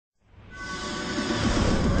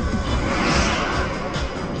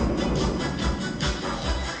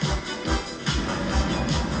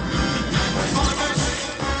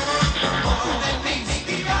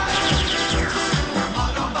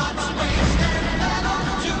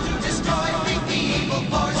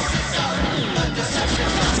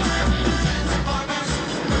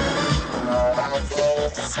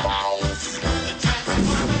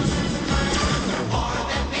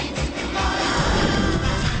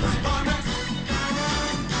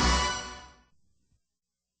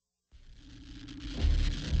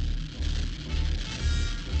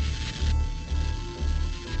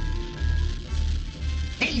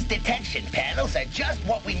panels are just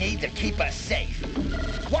what we need to keep us safe.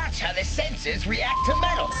 Watch how the sensors react to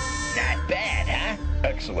metal. Not bad, huh?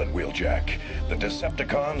 Excellent, Wheeljack. The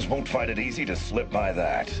Decepticons won't find it easy to slip by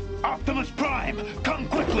that. Optimus Prime, come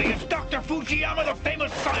quickly! It's Dr. Fujiyama, the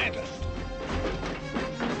famous scientist!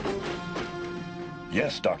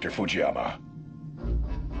 Yes, Dr. Fujiyama.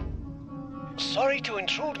 Sorry to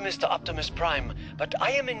intrude, Mr. Optimus Prime, but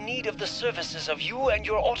I am in need of the services of you and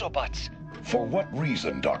your Autobots. For what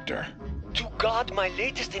reason, Doctor? To guard my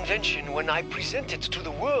latest invention when I present it to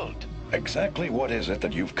the world. Exactly what is it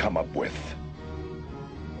that you've come up with?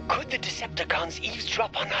 Could the Decepticons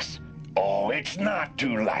eavesdrop on us? Oh, it's not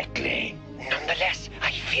too likely. Nonetheless,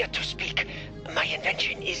 I fear to speak. My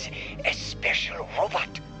invention is a special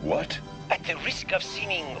robot. What? At the risk of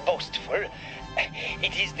seeming boastful,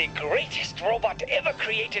 it is the greatest robot ever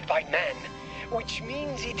created by man, which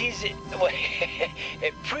means it is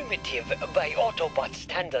primitive by Autobot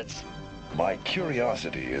standards. My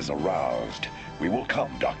curiosity is aroused. We will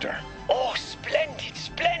come, Doctor. Oh, splendid,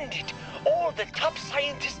 splendid! All the top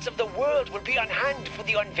scientists of the world will be on hand for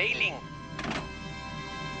the unveiling.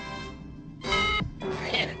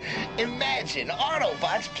 Imagine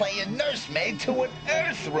Autobots playing nursemaid to an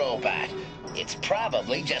Earth robot. It's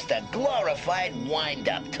probably just a glorified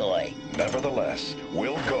wind-up toy. Nevertheless,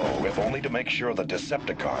 we'll go, if only to make sure the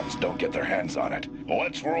Decepticons don't get their hands on it.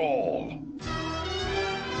 Let's roll!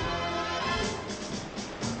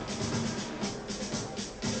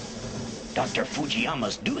 Dr.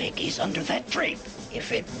 Fujiyama's doohickeys under that drape.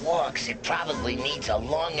 If it walks, it probably needs a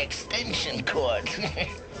long extension cord.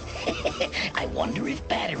 I wonder if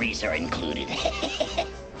batteries are included.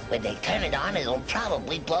 When they turn it on, it'll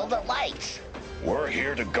probably blow the lights. We're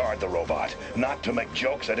here to guard the robot, not to make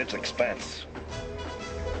jokes at its expense.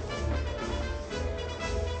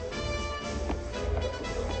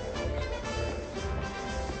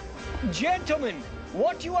 Gentlemen,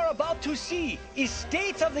 what you are about to see is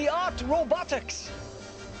state-of-the-art robotics.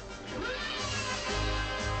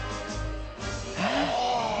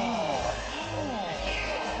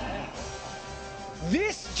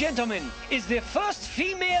 This, gentlemen, is the first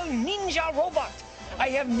female ninja robot. I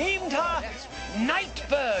have named her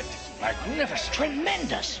Nightbird. Magnificent.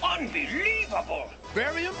 Tremendous. Unbelievable.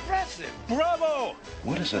 Very impressive. Bravo.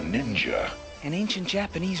 What is a ninja? An ancient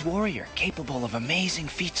Japanese warrior capable of amazing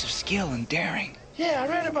feats of skill and daring. Yeah, I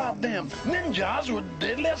read about them. Ninjas were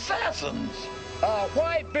deadly assassins.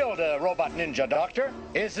 Why build a robot ninja, Doctor?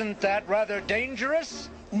 Isn't that rather dangerous?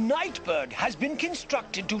 Nightbird has been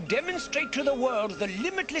constructed to demonstrate to the world the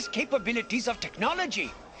limitless capabilities of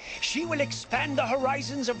technology. She will expand the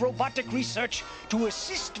horizons of robotic research to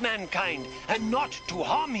assist mankind and not to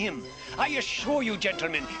harm him. I assure you,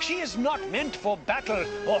 gentlemen, she is not meant for battle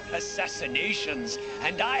or assassinations,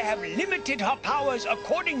 and I have limited her powers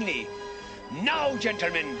accordingly. Now,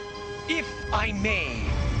 gentlemen, if I may.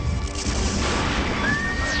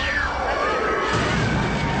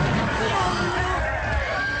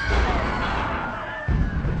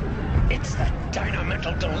 It's the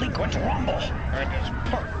dynamental delinquent Rumble and his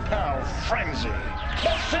punk pal Frenzy.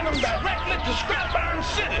 They'll send him directly to Scrap Iron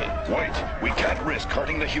City. Wait, we can't risk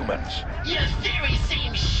hurting the humans. Your theory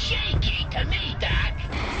seems shaky to me, Doc.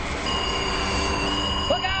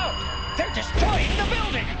 Look out! They're destroying the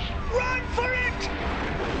building! Run for it!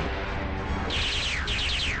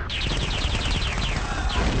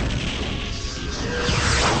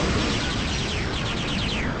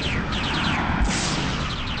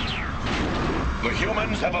 The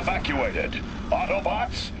humans have evacuated.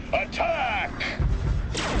 Autobots, attack!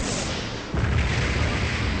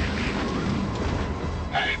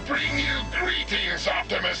 I bring you greetings,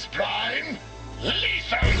 Optimus Prime.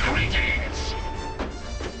 Lethal greetings.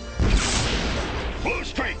 Blue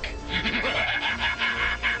streak!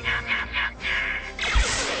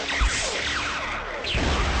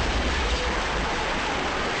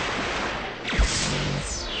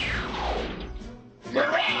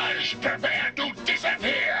 Mirage, prepare to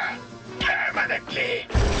disappear permanently.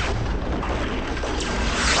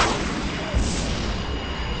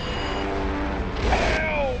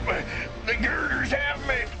 Help! The girders have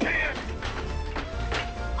me pinned!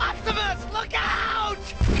 Optimus, look out!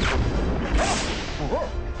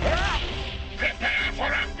 Prepare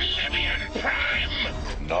for oblivion,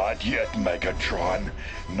 Prime. Not yet, Megatron.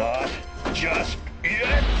 Not just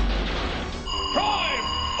yet. Prime,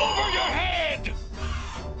 over your head!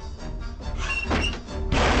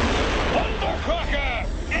 Thundercracker!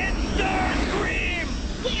 And Starscream!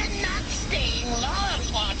 We're not staying long,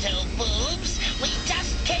 Auto Boobs. We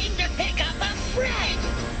just came to pick up a friend.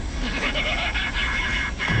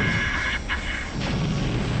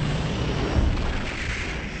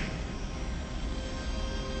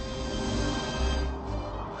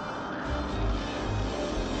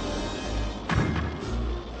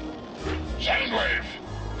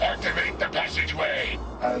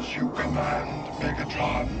 As you command,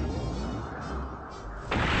 Megatron.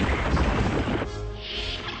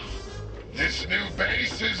 This new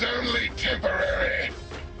base is only temporary,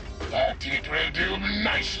 but it will do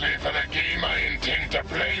nicely for the game I intend to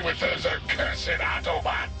play with those accursed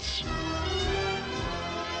Autobots.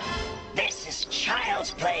 This is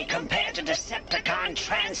child's play compared to Decepticon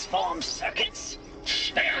transform circuits.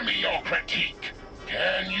 Spare me your critique.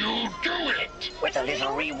 Can you do it? With a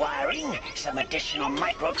little rewiring, some additional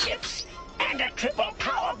microchips, and a triple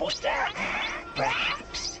power booster,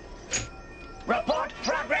 perhaps. Report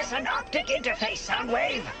progress on optic interface,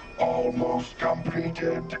 Soundwave. Almost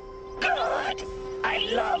completed. Good. I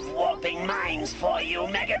love warping minds for you,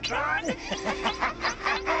 Megatron.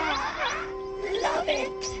 Love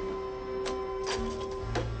it.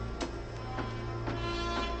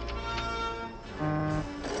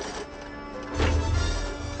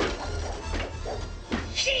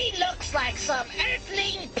 She looks like some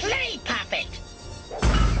Earthling play puppet.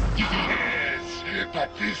 Yes,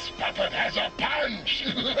 but this puppet has a punch.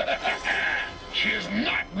 She is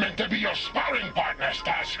not meant to be your sparring partner,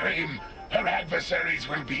 Starscream. Her adversaries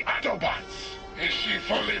will be Autobots. Is she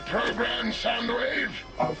fully programmed, Soundwave?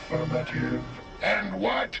 Affirmative. And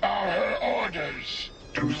what are her orders?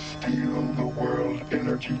 To steal the world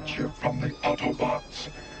energy chip from the Autobots,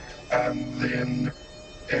 and then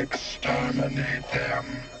exterminate them.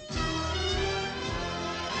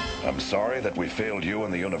 I'm sorry that we failed you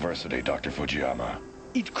and the university, Dr. Fujiyama.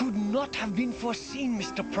 It could not have been foreseen,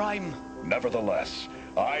 Mr. Prime. Nevertheless,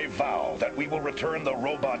 I vow that we will return the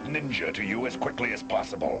robot ninja to you as quickly as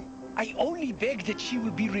possible. I only beg that she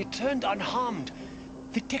will be returned unharmed.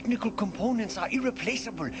 The technical components are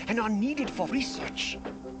irreplaceable and are needed for research.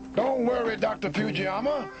 Don't worry, Dr.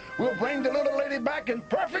 Fujiyama. We'll bring the little lady back in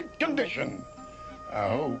perfect condition. I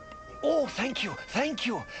hope. Oh, thank you, thank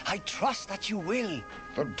you. I trust that you will.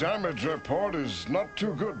 The damage report is not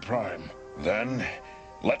too good, Prime. Then,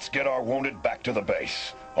 let's get our wounded back to the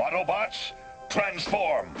base. Autobots,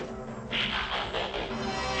 transform!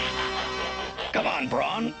 Come on,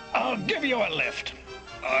 Brawn. I'll give you a lift.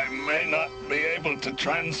 I may not be able to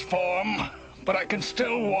transform, but I can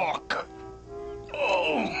still walk.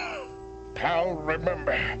 Oh. Pal,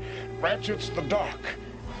 remember, Ratchet's the doc.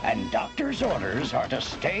 And Doctor's orders are to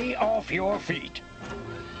stay off your feet.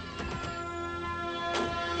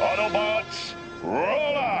 Autobots,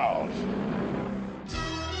 roll out!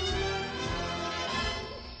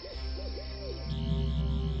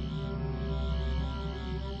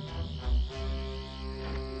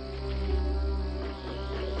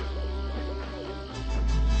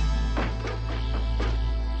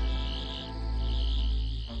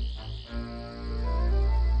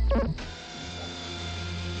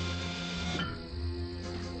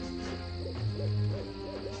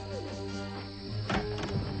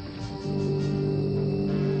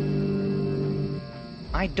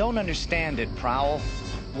 I don't understand it, Prowl.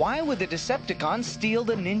 Why would the Decepticons steal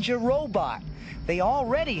the ninja robot? They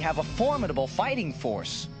already have a formidable fighting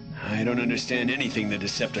force. I don't understand anything the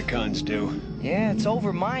Decepticons do. Yeah, it's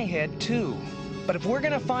over my head, too. But if we're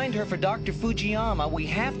gonna find her for Dr. Fujiyama, we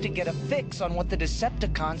have to get a fix on what the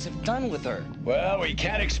Decepticons have done with her. Well, we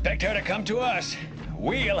can't expect her to come to us.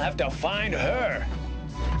 We'll have to find her.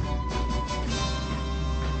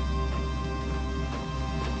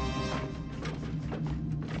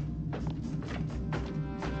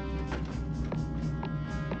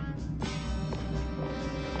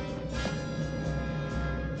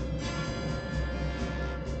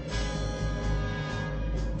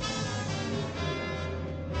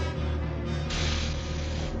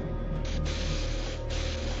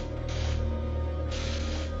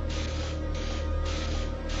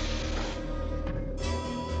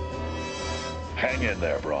 Hang in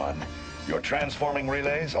there, Brawn. Your transforming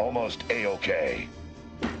relay's almost A-OK.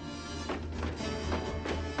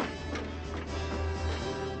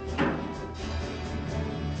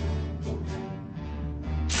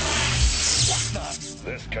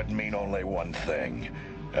 This could mean only one thing.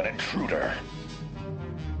 An intruder.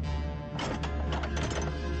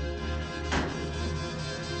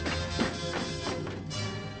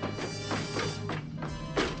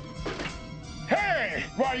 Hey!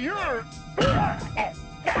 Why, you're...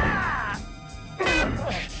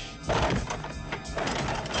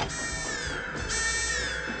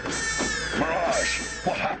 Mirage,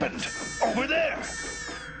 what happened? Over there!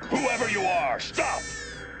 Whoever you are, stop!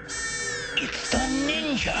 It's the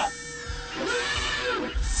ninja.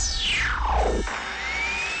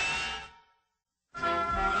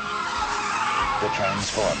 The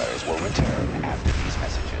Transformers will return after these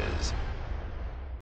messages.